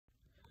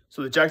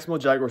So the Jacksonville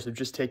Jaguars have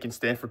just taken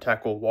Stanford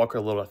tackle Walker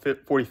Little at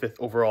 45th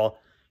overall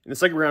in the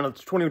second round of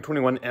the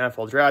 2021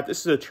 NFL Draft.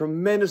 This is a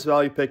tremendous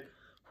value pick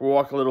for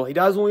Walker Little. He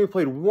has only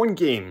played one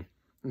game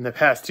in the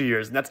past 2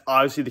 years, and that's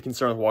obviously the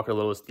concern with Walker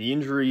Little is the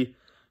injury.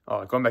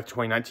 Going back to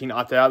 2019,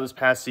 opted out this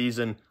past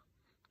season.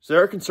 So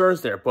there are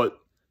concerns there, but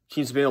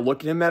teams have been able to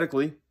look at him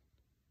medically.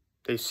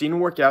 They've seen him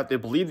work out. They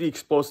believe the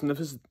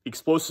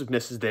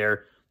explosiveness is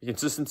there. The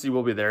consistency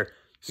will be there.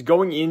 So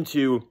going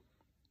into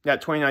that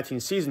 2019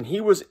 season,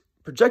 he was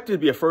projected to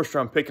be a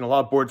first-round pick in a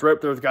lot of boards, right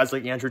up there with guys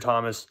like Andrew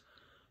Thomas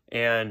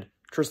and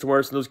Tristan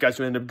Wirfs and those guys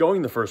who ended up going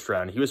in the first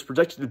round. He was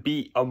projected to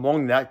be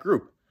among that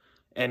group.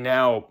 And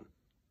now,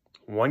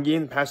 one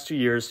game in the past 2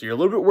 years, so you're a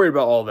little bit worried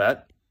about all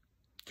that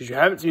because you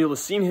haven't been able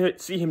to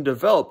see him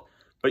develop.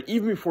 But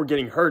even before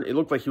getting hurt, it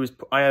looked like he was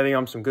adding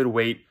on some good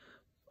weight,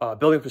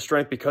 building up his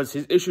strength because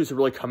his issues have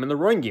really come in the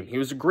running game. He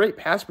was a great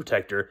pass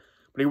protector,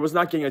 but he was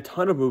not getting a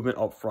ton of movement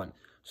up front.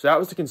 So that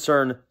was the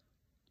concern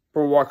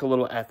for Walker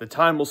Little at the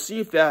time. We'll see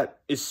if that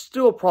is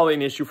still probably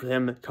an issue for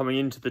him coming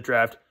into the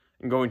draft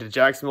and going to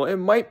Jacksonville. It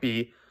might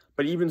be,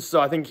 but even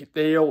so, I think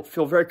they'll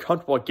feel very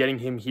comfortable getting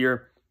him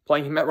here,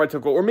 playing him at right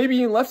tackle, or maybe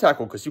even left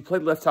tackle, because he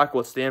played left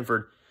tackle at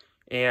Stanford,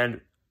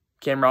 and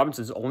Cam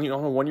Robinson's only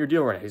on a one-year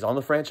deal right now. He's on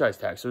the franchise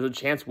tag, so there's a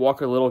chance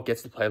Walker Little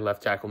gets to play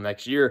left tackle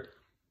next year.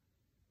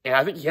 And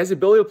I think he has the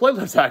ability to play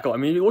left tackle. I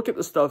mean, you look at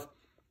the stuff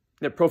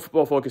that Pro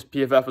Football Focus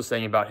PFF was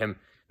saying about him.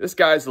 This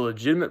guy is a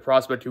legitimate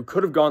prospect who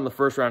could have gone in the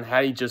first round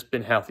had he just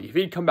been healthy. If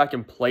he'd come back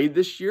and played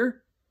this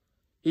year,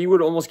 he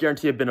would almost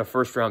guarantee have been a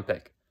first-round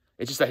pick.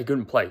 It's just that he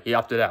couldn't play. He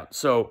opted out.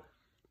 So,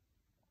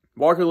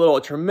 Walker Little,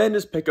 a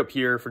tremendous pickup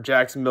here for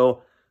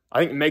Jacksonville.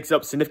 I think it makes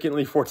up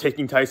significantly for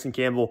taking Tyson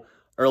Campbell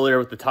earlier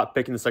with the top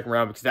pick in the second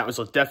round, because that was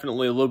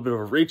definitely a little bit of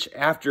a reach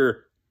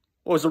after,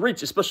 well, it was a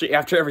reach, especially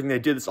after everything they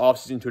did this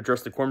offseason to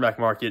address the cornerback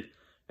market,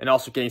 and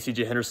also getting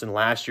C.J. Henderson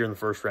last year in the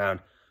first round.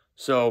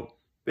 So,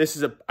 this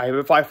is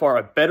by far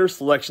a better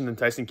selection than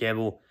Tyson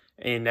Campbell,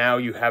 and now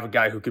you have a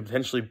guy who could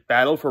potentially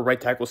battle for right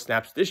tackle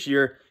snaps this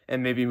year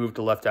and maybe move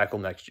to left tackle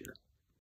next year.